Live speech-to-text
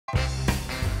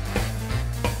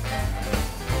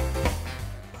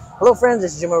Hello friends,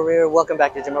 it's Jim O'Rear. Welcome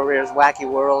back to Jim O'Rear's Wacky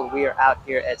World. We are out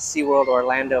here at SeaWorld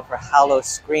Orlando for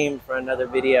Howl-O-Scream for another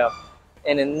video.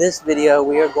 And in this video,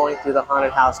 we are going through the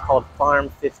haunted house called Farm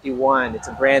 51. It's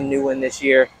a brand new one this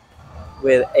year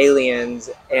with aliens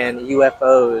and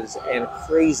UFOs and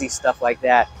crazy stuff like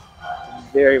that.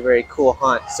 Very, very cool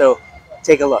haunt. So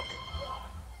take a look.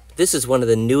 This is one of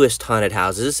the newest haunted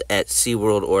houses at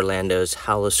SeaWorld Orlando's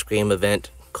Howl-O-Scream event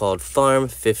called Farm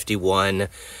 51,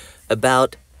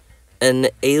 about an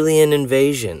alien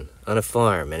invasion on a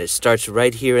farm, and it starts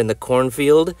right here in the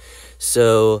cornfield.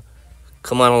 So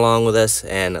come on along with us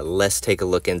and let's take a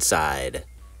look inside.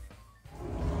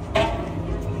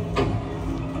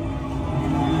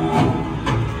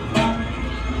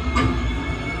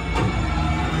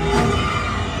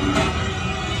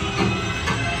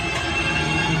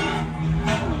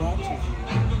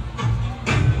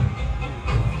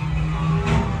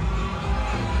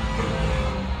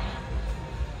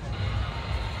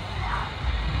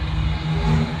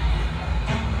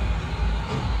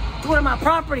 Of my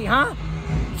property, huh?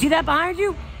 See that behind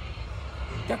you?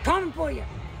 They're coming for you.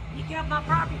 You get off my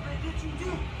property, they get you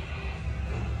too.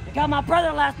 They got my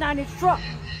brother last night in his truck.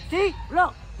 See?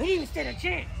 Look, he didn't even stand a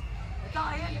chance. That's all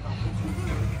I had to go get you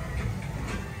too.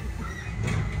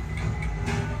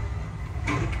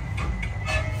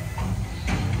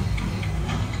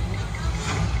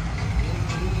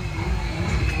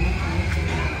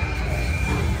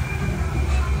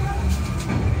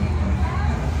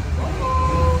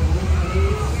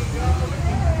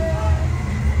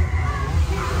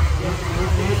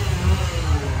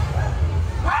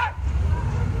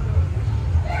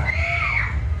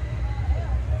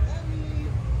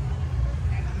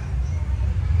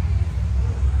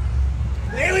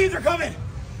 The aliens are coming!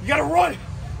 You gotta run!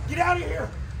 Get out of here!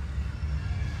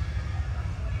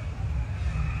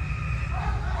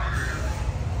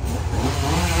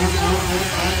 Keep going!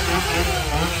 Keep going!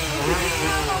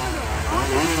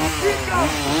 Keep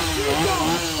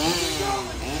going!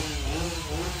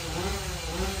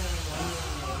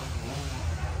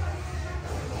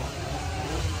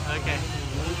 Okay.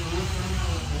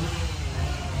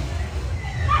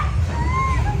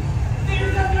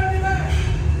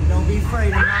 Don't be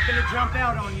afraid, I'm not gonna jump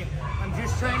out on you. I'm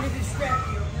just trying to distract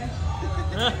you, okay?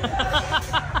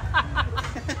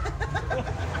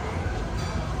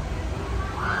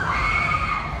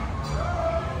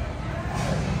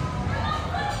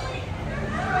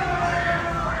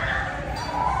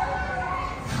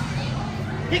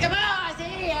 Pick 'em up, I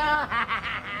see ya!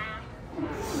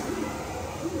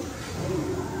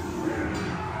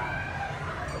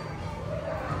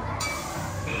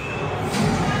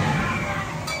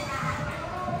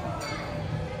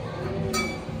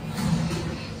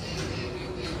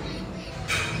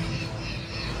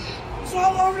 It's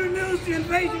all over the news, the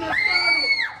invasion has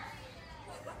started!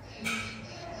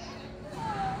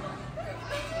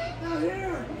 Now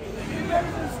here! The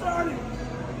invasion has started!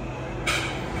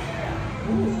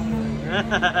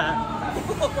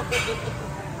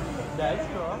 That's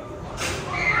cool.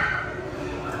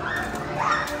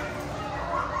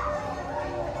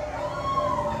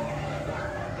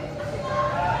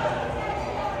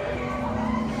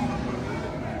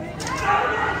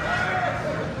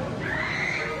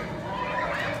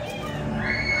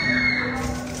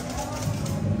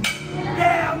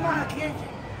 Yeah, I'm gonna catch you.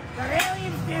 The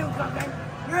aliens do coming.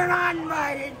 You're not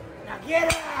invited. Now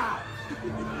get out!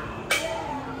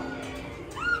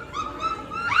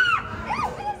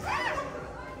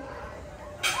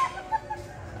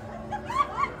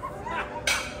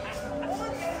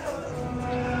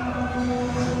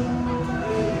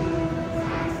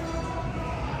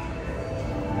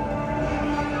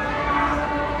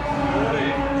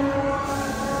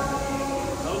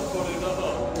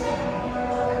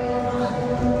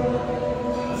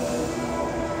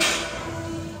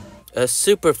 A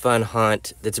super fun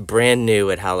haunt that's brand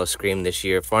new at Howl-O-Scream this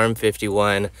year, Farm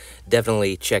 51.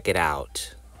 Definitely check it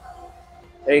out.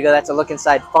 There you go. That's a look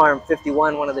inside Farm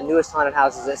 51, one of the newest haunted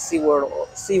houses at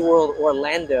SeaWorld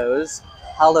Orlando's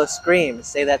Howl-O-Scream.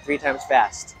 Say that 3 times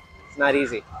fast. It's not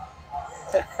easy.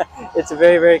 It's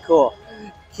very, very cool.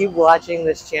 Keep watching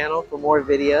this channel for more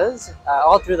videos.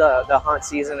 All through the haunt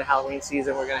season and Halloween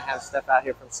season, we're going to have stuff out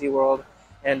here from SeaWorld.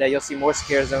 And you'll see more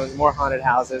scare zones, more haunted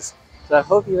houses. So I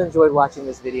hope you've enjoyed watching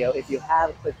this video. If you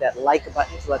have, click that like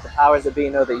button to let the powers that be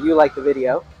know that you like the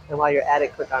video. And while you're at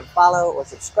it, click on follow or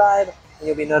subscribe, and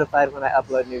you'll be notified when I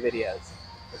upload new videos.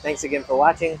 So thanks again for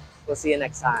watching. We'll see you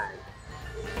next time.